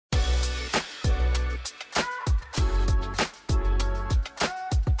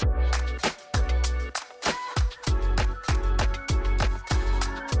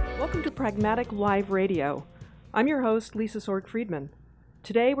Pragmatic Live Radio. I'm your host, Lisa Sorg-Friedman.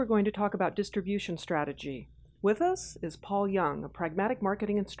 Today we're going to talk about distribution strategy. With us is Paul Young, a pragmatic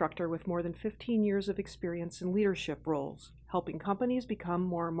marketing instructor with more than 15 years of experience in leadership roles, helping companies become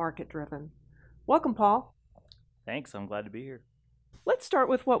more market-driven. Welcome, Paul. Thanks, I'm glad to be here. Let's start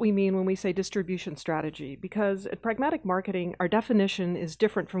with what we mean when we say distribution strategy, because at Pragmatic Marketing, our definition is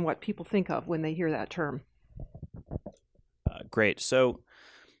different from what people think of when they hear that term. Great. So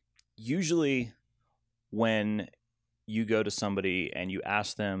usually when you go to somebody and you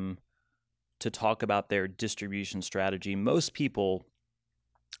ask them to talk about their distribution strategy, most people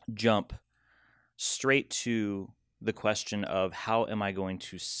jump straight to the question of how am I going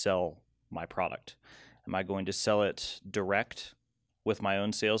to sell my product? Am I going to sell it direct with my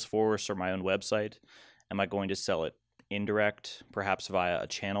own sales force or my own website? Am I going to sell it indirect, perhaps via a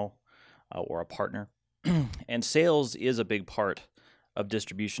channel or a partner? And sales is a big part of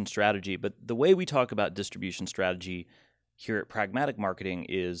distribution strategy, but the way we talk about distribution strategy here at Pragmatic Marketing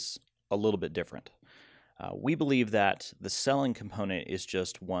is a little bit different. We believe that the selling component is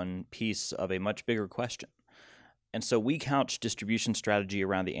just one piece of a much bigger question. And so we couch distribution strategy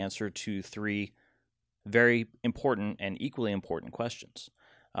around the answer to three very important and equally important questions,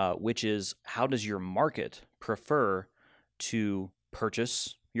 which is how does your market prefer to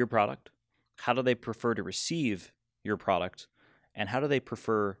purchase your product? How do they prefer to receive your product? And how do they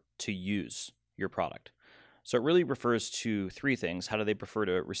prefer to use your product? So it really refers to three things. How do they prefer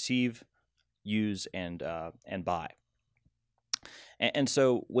to receive, use, and buy? And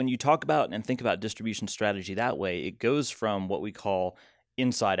so when you talk about and think about distribution strategy that way, it goes from what we call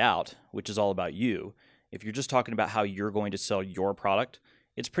inside out, which is all about you. If you're just talking about how you're going to sell your product,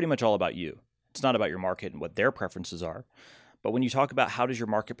 it's pretty much all about you. It's not about your market and what their preferences are. But when you talk about how does your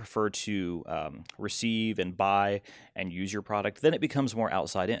market prefer to receive and buy and use your product, then it becomes more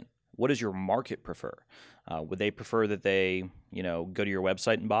outside in. What does your market prefer? Would they prefer that they, go to your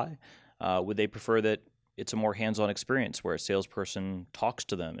website and buy? Would they prefer that it's a more hands-on experience where a salesperson talks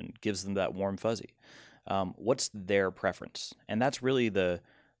to them and gives them that warm fuzzy? What's their preference? And that's really the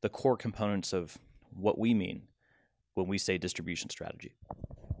core components of what we mean when we say distribution strategy.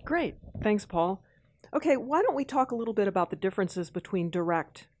 Great. Thanks, Paul. Okay, why don't we talk a little bit about the differences between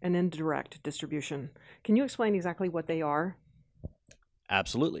direct and indirect distribution? Can you explain exactly what they are?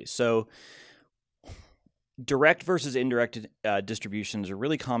 Absolutely. So direct versus indirect distribution is a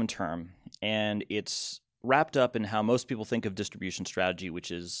really common term, and it's wrapped up in how most people think of distribution strategy,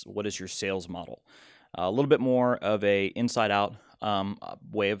 which is what is your sales model? A little bit more of a inside-out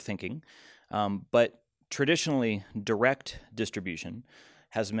way of thinking, but traditionally direct distribution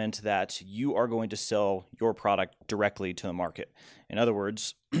has meant that you are going to sell your product directly to the market. In other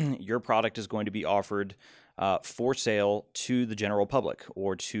words, your product is going to be offered for sale to the general public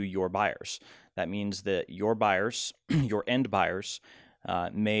or to your buyers. That means that your buyers, your end buyers,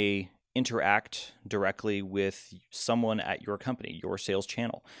 may interact directly with someone at your company, your sales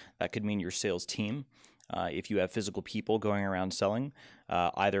channel. That could mean your sales team. If you have physical people going around selling,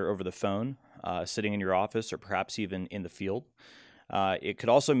 either over the phone, sitting in your office, or perhaps even in the field. It could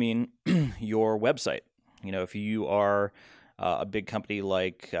also mean your website. If you are a big company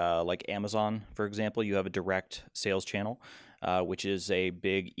like Amazon, for example, you have a direct sales channel, which is a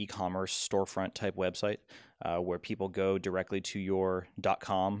big e-commerce storefront type website where people go directly to your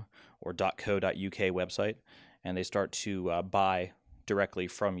 .com or .co.uk website, and they start to buy directly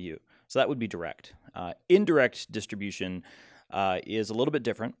from you. So that would be direct. Indirect distribution is a little bit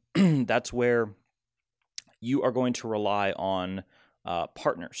different. That's where you are going to rely on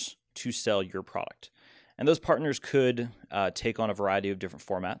partners to sell your product. And those partners could take on a variety of different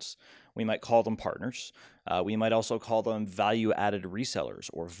formats. We might call them partners. We might also call them value-added resellers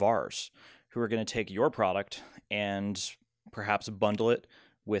or VARs, who are going to take your product and perhaps bundle it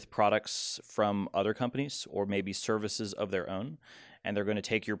with products from other companies or maybe services of their own. And they're going to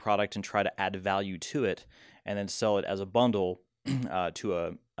take your product and try to add value to it and then sell it as a bundle to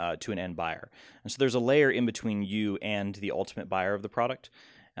an end buyer. And so there's a layer in between you and the ultimate buyer of the product.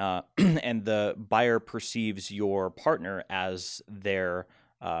 And the buyer perceives your partner as their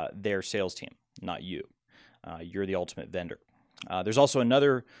sales team, not you. You're the ultimate vendor. There's also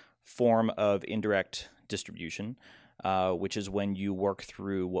another form of indirect distribution, which is when you work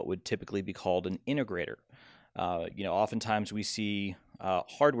through what would typically be called an integrator. Oftentimes we see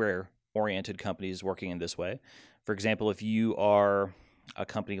hardware-oriented companies working in this way. For example, if you are a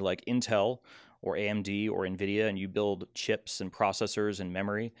company like Intel or AMD or NVIDIA and you build chips and processors and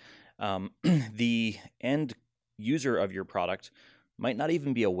memory, the end user of your product might not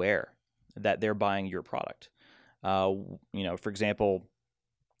even be aware that they're buying your product. For example,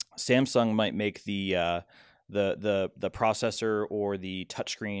 Samsung might make the processor or the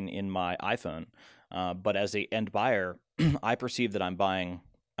touchscreen in my iPhone, but as a end buyer, I perceive that I'm buying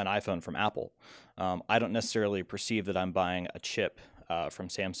an iPhone from Apple. I don't necessarily perceive that I'm buying a chip from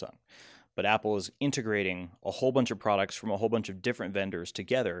Samsung. But Apple is integrating a whole bunch of products from a whole bunch of different vendors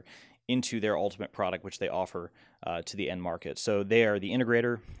together into their ultimate product, which they offer to the end market. So they are the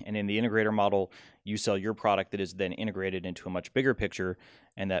integrator, and in the integrator model, you sell your product that is then integrated into a much bigger picture,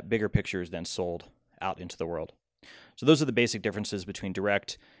 and that bigger picture is then sold out into the world. So those are the basic differences between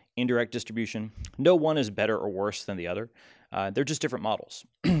direct, indirect distribution. No one is better or worse than the other. They're just different models.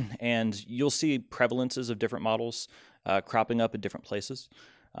 And you'll see prevalences of different models cropping up in different places.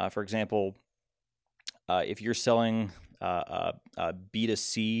 For example, if you're selling a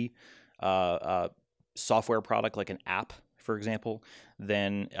B2C software product like an app, for example,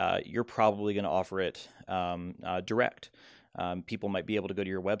 then you're probably going to offer it direct. People might be able to go to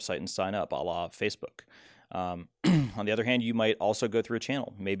your website and sign up, a la Facebook. On the other hand, you might also go through a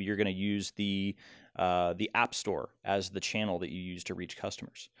channel. Maybe you're going to use the App Store as the channel that you use to reach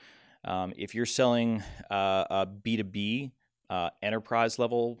customers. If you're selling a B2B enterprise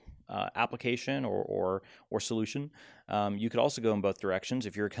level application or solution, you could also go in both directions.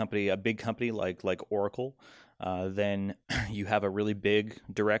 If you're a big company like Oracle, then you have a really big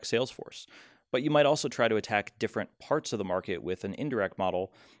direct sales force. But you might also try to attack different parts of the market with an indirect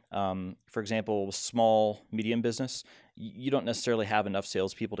model. For example, small, medium business, you don't necessarily have enough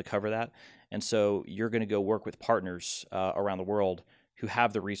salespeople to cover that. And so you're going to go work with partners around the world who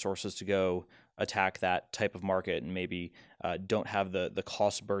have the resources to go attack that type of market and maybe don't have the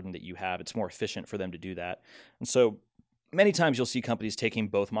cost burden that you have. It's more efficient for them to do that. And so many times you'll see companies taking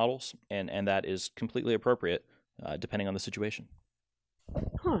both models, and that is completely appropriate depending on the situation.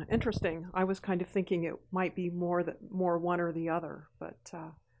 Huh, interesting. I was kind of thinking it might be more one or the other, but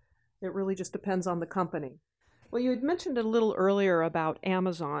it really just depends on the company. Well, you had mentioned a little earlier about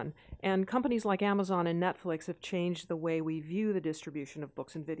Amazon, and companies like Amazon and Netflix have changed the way we view the distribution of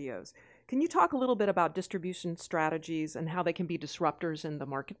books and videos. Can you talk a little bit about distribution strategies and how they can be disruptors in the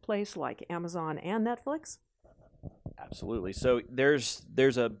marketplace, like Amazon and Netflix? Absolutely. So there's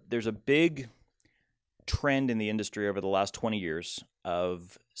a big trend in the industry over the last 20 years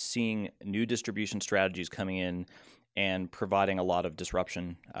of seeing new distribution strategies coming in and providing a lot of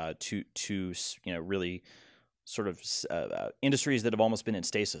disruption to really sort of industries that have almost been in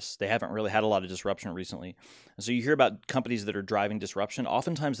stasis. They haven't really had a lot of disruption recently. And so you hear about companies that are driving disruption.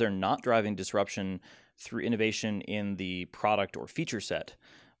 Oftentimes they're not driving disruption through innovation in the product or feature set,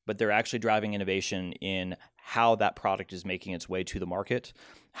 but they're actually driving innovation in how that product is making its way to the market,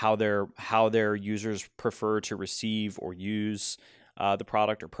 how their users prefer to receive or use the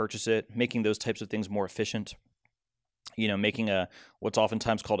product or purchase it, making those types of things more efficient. Making what's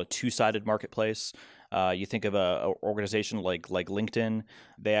oftentimes called a two-sided marketplace. You think of an organization like LinkedIn,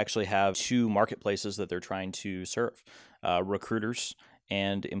 they actually have two marketplaces that they're trying to serve, recruiters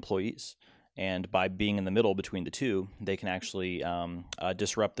and employees. And by being in the middle between the two, they can actually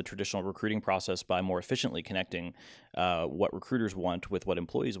disrupt the traditional recruiting process by more efficiently connecting what recruiters want with what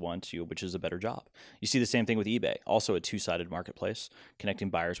employees want, which is a better job. You see the same thing with eBay, also a two-sided marketplace, connecting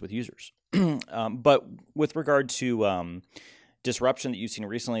buyers with users. But with regard to disruption that you've seen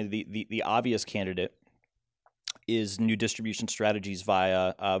recently, the obvious candidate is new distribution strategies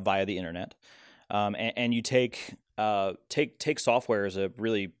via the internet. And you take software as a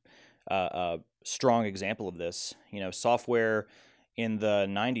really strong example of this. Software in the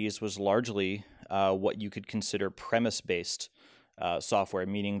 90s was largely what you could consider premise-based software,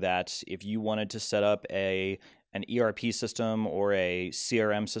 meaning that if you wanted to set up an ERP system or a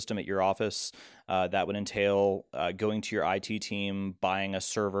CRM system at your office, that would entail going to your IT team, buying a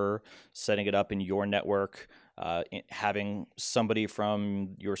server, setting it up in your network, having somebody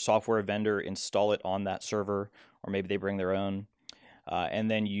from your software vendor install it on that server, or maybe they bring their own.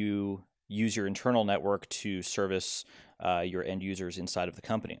 And then you use your internal network to service your end users inside of the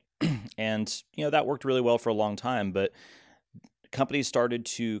company. And that worked really well for a long time, but companies started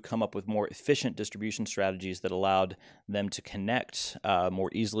to come up with more efficient distribution strategies that allowed them to connect more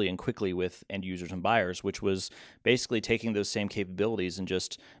easily and quickly with end users and buyers, which was basically taking those same capabilities and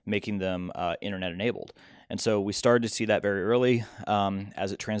just making them internet enabled. And so we started to see that very early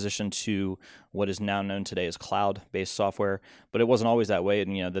as it transitioned to what is now known today as cloud-based software, but it wasn't always that way,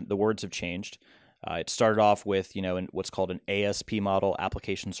 and the words have changed. It started off with, what's called an ASP model,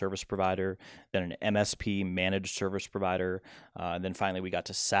 application service provider, then an MSP, managed service provider. Then finally we got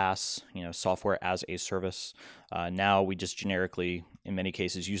to SaaS, software as a service. Now we just generically, in many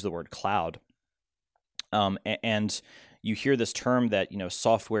cases, use the word cloud. And you hear this term that,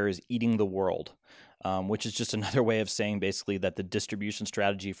 software is eating the world, which is just another way of saying basically that the distribution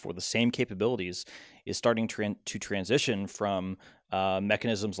strategy for the same capabilities is starting to transition from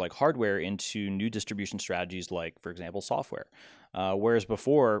mechanisms like hardware into new distribution strategies like, for example, software. Whereas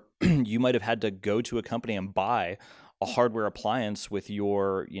before, you might have had to go to a company and buy a hardware appliance with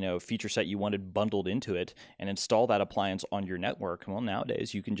your, feature set you wanted bundled into it and install that appliance on your network. Well,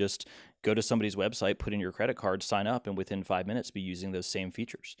 nowadays you can just go to somebody's website, put in your credit card, sign up, and within 5 minutes be using those same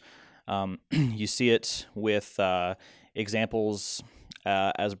features. You see it with examples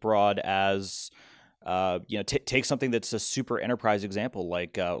as broad as take something that's a super enterprise example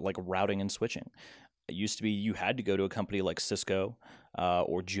like routing and switching. It used to be you had to go to a company like Cisco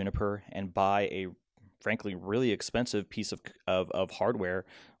or Juniper and buy a frankly really expensive piece of hardware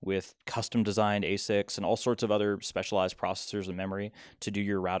with custom designed ASICs and all sorts of other specialized processors and memory to do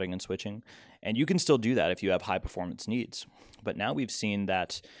your routing and switching. And you can still do that if you have high performance needs. But now we've seen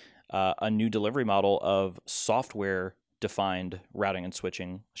that a new delivery model of software defined routing and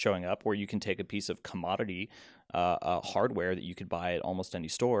switching showing up, where you can take a piece of commodity hardware that you could buy at almost any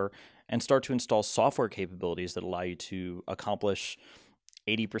store and start to install software capabilities that allow you to accomplish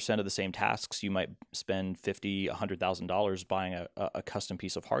 80% of the same tasks. You might spend $50,000, $100,000 buying a custom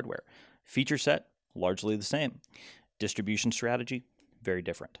piece of hardware. Feature set, largely the same. Distribution strategy, very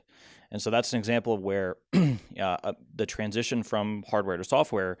different. And so that's an example of where the transition from hardware to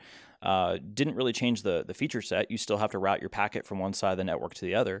software didn't really change the feature set. You still have to route your packet from one side of the network to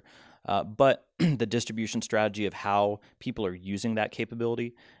the other. But the distribution strategy of how people are using that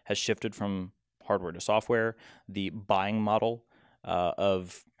capability has shifted from hardware to software. The buying model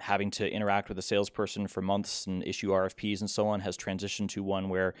of having to interact with a salesperson for months and issue RFPs and so on has transitioned to one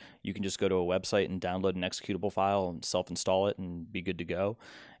where you can just go to a website and download an executable file and self-install it and be good to go.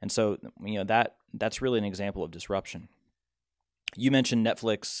 And so, that's really an example of disruption. You mentioned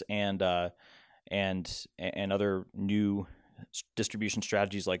Netflix and other new distribution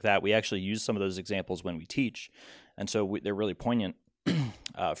strategies like that. We actually use some of those examples when we teach, and so they're really poignant.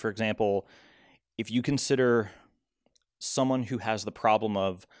 For example, if you consider someone who has the problem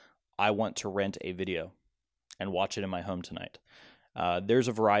of, I want to rent a video and watch it in my home tonight. There's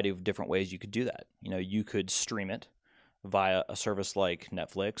a variety of different ways you could do that. You could stream it via a service like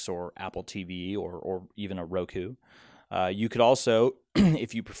Netflix or Apple TV or even a Roku. You could also,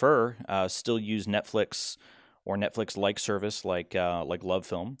 if you prefer, still use Netflix or Netflix-like service like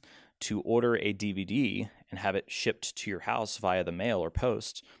LoveFilm to order a DVD and have it shipped to your house via the mail or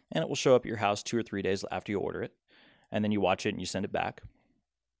post, and it will show up at your house 2 or 3 days after you order it. And then you watch it and you send it back.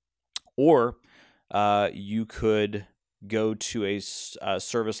 Or you could go to a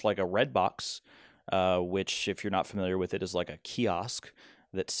service like a Redbox, which, if you're not familiar with it, is like a kiosk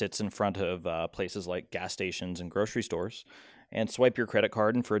that sits in front of places like gas stations and grocery stores, and swipe your credit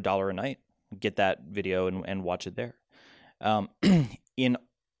card and for $1 a night, get that video and watch it there. In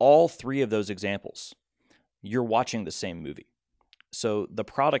all three of those examples, you're watching the same movie. So the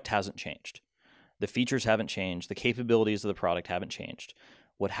product hasn't changed. The features haven't changed. The capabilities of the product haven't changed.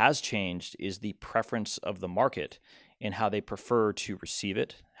 What has changed is the preference of the market in how they prefer to receive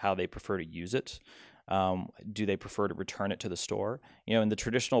it, how they prefer to use it. Do they prefer to return it to the store? In the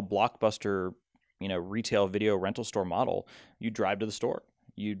traditional Blockbuster, retail video rental store model, you drive to the store.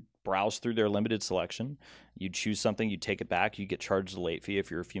 You browse through their limited selection. You choose something, you take it back, you get charged a late fee if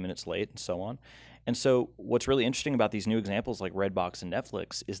you're a few minutes late, and so on. And so what's really interesting about these new examples like Redbox and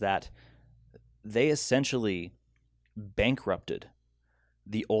Netflix is that they essentially bankrupted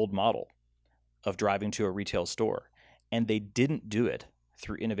the old model of driving to a retail store. And they didn't do it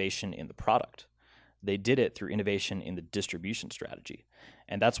through innovation in the product. They did it through innovation in the distribution strategy.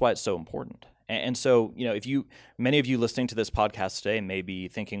 And that's why it's so important. And so, many of you listening to this podcast today may be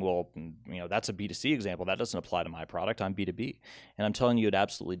thinking, well, that's a B2C example. That doesn't apply to my product. I'm B2B. And I'm telling you, it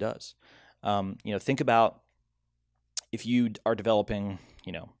absolutely does. Think about if you are developing,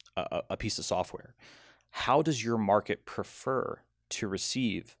 a piece of software. How does your market prefer to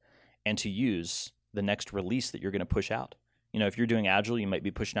receive and to use the next release that you're going to push out? If you're doing Agile, you might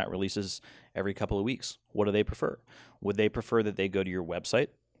be pushing out releases every couple of weeks. What do they prefer? Would they prefer that they go to your website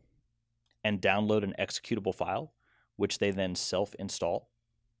and download an executable file, which they then self-install?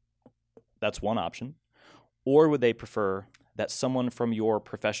 That's one option. Or would they prefer that someone from your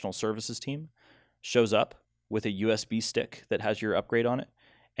professional services team shows up with a USB stick that has your upgrade on it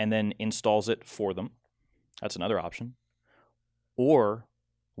and then installs it for them? That's another option. Or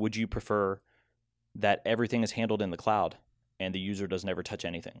would you prefer that everything is handled in the cloud and the user doesn't ever touch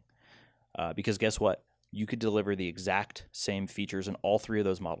anything? Because guess what? You could deliver the exact same features in all three of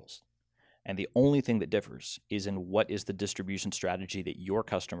those models. And the only thing that differs is in what is the distribution strategy that your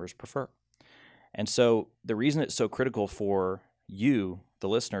customers prefer. And so the reason it's so critical for you, the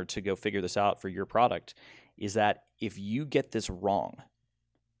listener, to go figure this out for your product is that if you get this wrong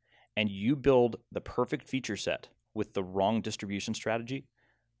and you build the perfect feature set with the wrong distribution strategy,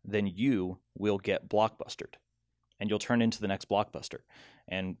 then you will get blockbustered and you'll turn into the next Blockbuster.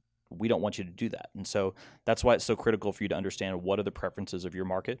 And we don't want you to do that. And so that's why it's so critical for you to understand what are the preferences of your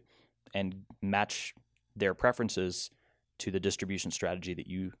market and match their preferences to the distribution strategy that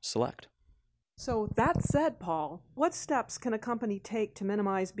you select. So that said, Paul, what steps can a company take to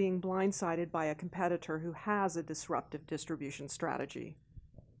minimize being blindsided by a competitor who has a disruptive distribution strategy?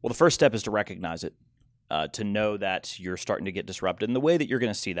 Well, the first step is to recognize it, to know that you're starting to get disrupted. And the way that you're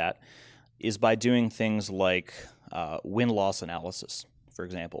going to see that is by doing things like win-loss analysis, for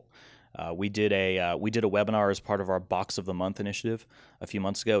example. We did a webinar as part of our Box of the Month initiative a few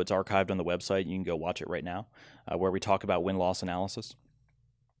months ago. It's archived on the website. You can go watch it right now, where we talk about win-loss analysis.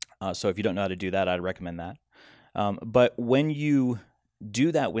 So if you don't know how to do that, I'd recommend that. But when you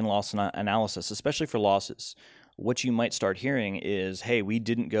do that win-loss analysis, especially for losses, what you might start hearing is, hey, we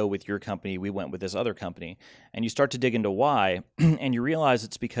didn't go with your company, we went with this other company. And you start to dig into why, and you realize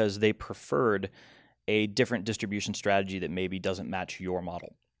it's because they preferred a different distribution strategy that maybe doesn't match your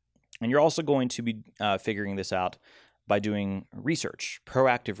model. And you're also going to be figuring this out by doing research,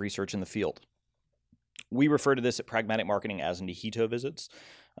 proactive research in the field. We refer to this at Pragmatic Marketing as Nihito visits,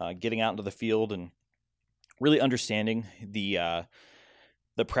 getting out into the field and really understanding the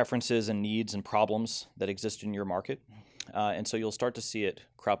preferences and needs and problems that exist in your market. And so you'll start to see it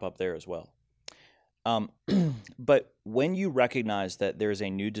crop up there as well. But when you recognize that there's a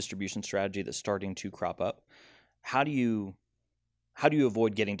new distribution strategy that's starting to crop up, how do you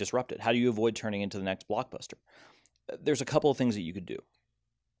avoid getting disrupted? How do you avoid turning into the next Blockbuster? There's a couple of things that you could do.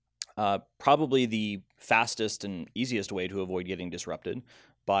 Probably the fastest and easiest way to avoid getting disrupted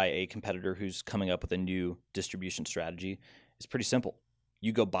by a competitor who's coming up with a new distribution strategy is pretty simple.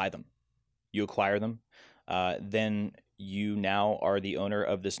 You go buy them. You acquire them. Then you now are the owner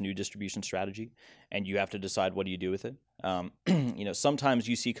of this new distribution strategy, and you have to decide what do you do with it. Sometimes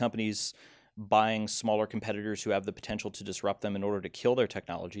you see companies buying smaller competitors who have the potential to disrupt them in order to kill their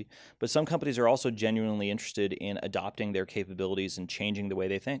technology. But some companies are also genuinely interested in adopting their capabilities and changing the way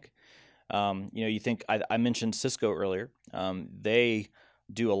they think. I mentioned Cisco earlier. They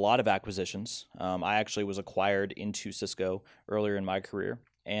do a lot of acquisitions. I actually was acquired into Cisco earlier in my career.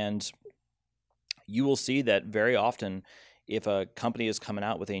 And you will see that very often if a company is coming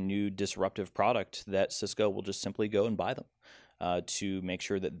out with a new disruptive product, that Cisco will just simply go and buy them to make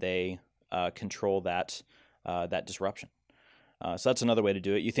sure that they control that disruption. So that's another way to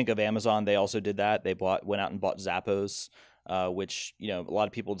do it. You think of Amazon; they also did that. They went out and bought Zappos, which a lot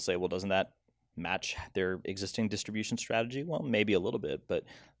of people would say, well, doesn't that match their existing distribution strategy? Well, maybe a little bit, but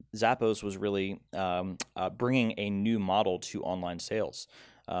Zappos was really bringing a new model to online sales,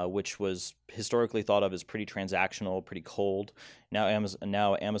 which was historically thought of as pretty transactional, pretty cold. Now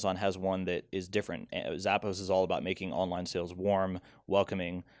Amazon has one that is different. Zappos is all about making online sales warm,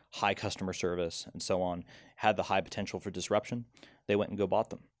 welcoming, high customer service, and so on. Had the high potential for disruption. They went and bought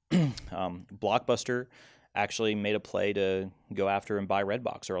them. Blockbuster actually made a play to go after and buy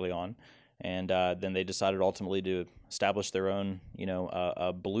Redbox early on. And then they decided ultimately to establish their own,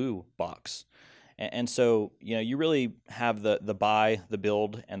 a blue box. And so, you really have the buy, the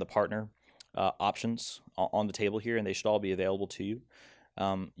build, and the partner options on the table here, and they should all be available to you.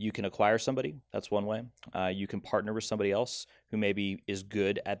 You can acquire somebody. That's one way. You can partner with somebody else who maybe is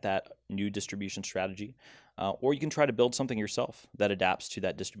good at that new distribution strategy. Or you can try to build something yourself that adapts to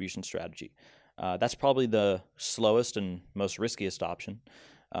that distribution strategy. That's probably the slowest and most riskiest option.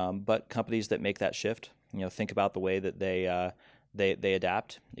 But companies that make that shift, think about the way that they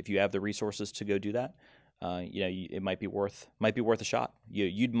adapt. If you have the resources to go do that, it might be worth a shot.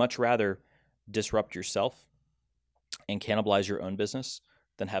 You'd much rather disrupt yourself and cannibalize your own business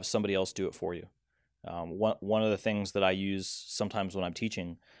than have somebody else do it for you. One of the things that I use sometimes when I'm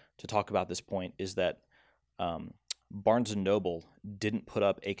teaching to talk about this point is that Barnes & Noble didn't put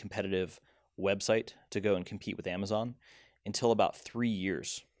up a competitive website to go and compete with Amazon until about 3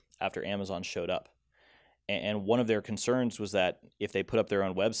 years after Amazon showed up. And one of their concerns was that if they put up their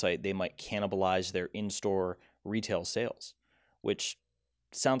own website, they might cannibalize their in-store retail sales, which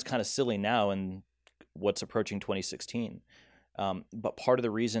sounds kind of silly now in what's approaching 2016. But part of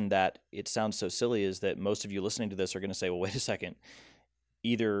the reason that it sounds so silly is that most of you listening to this are going to say, well, wait a second,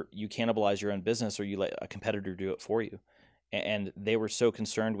 either you cannibalize your own business or you let a competitor do it for you. And they were so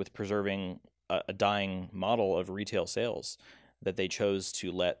concerned with preserving a dying model of retail sales that they chose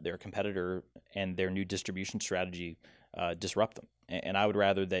to let their competitor and their new distribution strategy disrupt them. And I would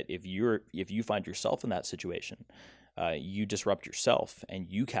rather that if you find yourself in that situation, you disrupt yourself and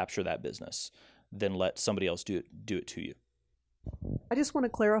you capture that business, than let somebody else do it to you. I just want to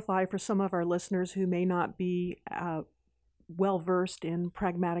clarify for some of our listeners who may not be well-versed in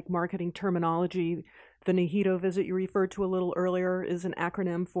pragmatic marketing terminology. The Nihito visit you referred to a little earlier is an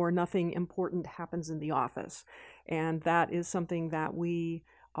acronym for nothing important happens in the office. And that is something that we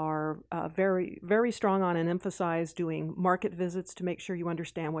are very, very strong on and emphasize, doing market visits to make sure you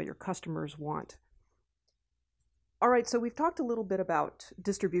understand what your customers want. All right, so we've talked a little bit about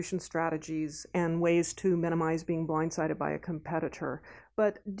distribution strategies and ways to minimize being blindsided by a competitor.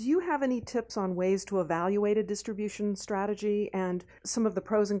 But do you have any tips on ways to evaluate a distribution strategy and some of the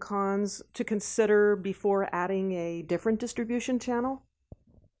pros and cons to consider before adding a different distribution channel?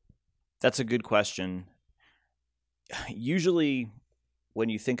 That's a good question. Usually, when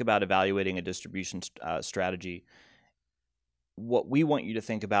you think about evaluating a distribution strategy, what we want you to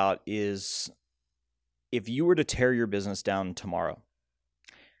think about is, if you were to tear your business down tomorrow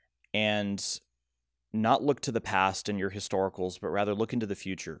and not look to the past and your historicals, but rather look into the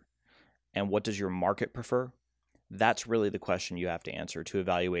future, and what does your market prefer? That's really the question you have to answer to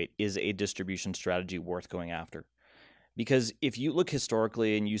evaluate, is a distribution strategy worth going after? Because if you look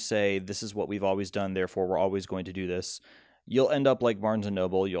historically and you say, this is what we've always done, therefore we're always going to do this, you'll end up like Barnes &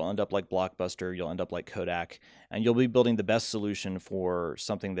 Noble, you'll end up like Blockbuster, you'll end up like Kodak, and you'll be building the best solution for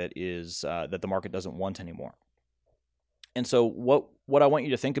something that is that the market doesn't want anymore. And so what I want you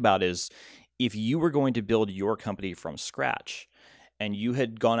to think about is, if you were going to build your company from scratch and you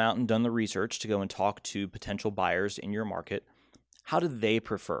had gone out and done the research to go and talk to potential buyers in your market, how do they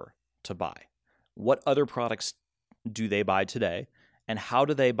prefer to buy? What other products do they buy today? And how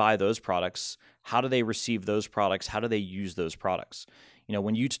do they buy those products? How do they receive those products? How do they use those products? You know,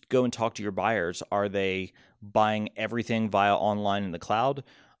 when you go and talk to your buyers, are they buying everything via online in the cloud?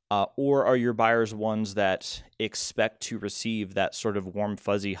 Or are your buyers ones that expect to receive that sort of warm,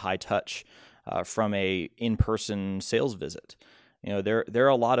 fuzzy, high touch from a in-person sales visit? You know, there are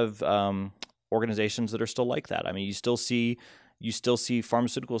a lot of organizations that are still like that. I mean, you still see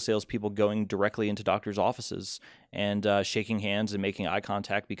pharmaceutical salespeople going directly into doctors' offices and shaking hands and making eye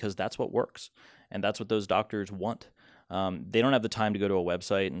contact, because that's what works, and that's what those doctors want. They don't have the time to go to a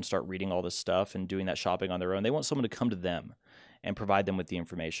website and start reading all this stuff and doing that shopping on their own. They want someone to come to them and provide them with the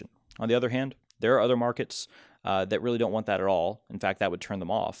information. On the other hand, there are other markets that really don't want that at all. In fact, that would turn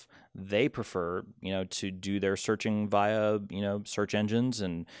them off. They prefer, to do their searching via, search engines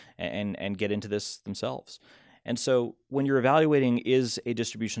and get into this themselves. And so when you're evaluating, is a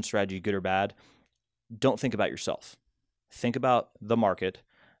distribution strategy good or bad, don't think about yourself. Think about the market.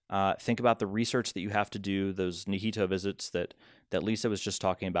 Think about the research that you have to do, those Nihito visits that Lisa was just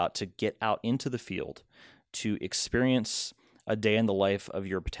talking about, to get out into the field, to experience a day in the life of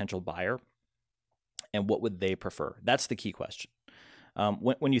your potential buyer, and what would they prefer? That's the key question.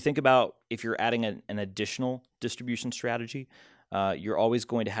 When you think about if you're adding an additional distribution strategy, you're always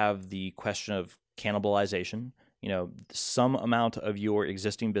going to have the question of cannibalization. Some amount of your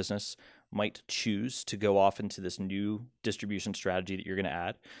existing business might choose to go off into this new distribution strategy that you're going to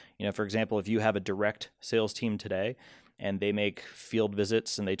add. For example, if you have a direct sales team today and they make field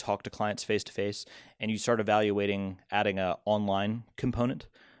visits and they talk to clients face to face, and you start evaluating adding an online component,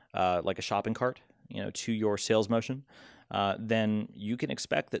 like a shopping cart, to your sales motion, then you can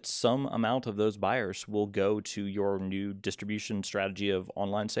expect that some amount of those buyers will go to your new distribution strategy of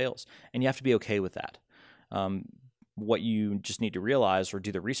online sales. And you have to be okay with that. What you just need to realize or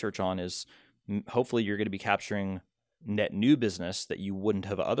do the research on is, hopefully you're going to be capturing net new business that you wouldn't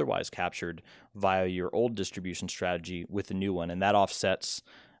have otherwise captured via your old distribution strategy with the new one. And that offsets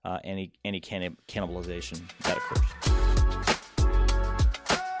any cannibalization that occurs.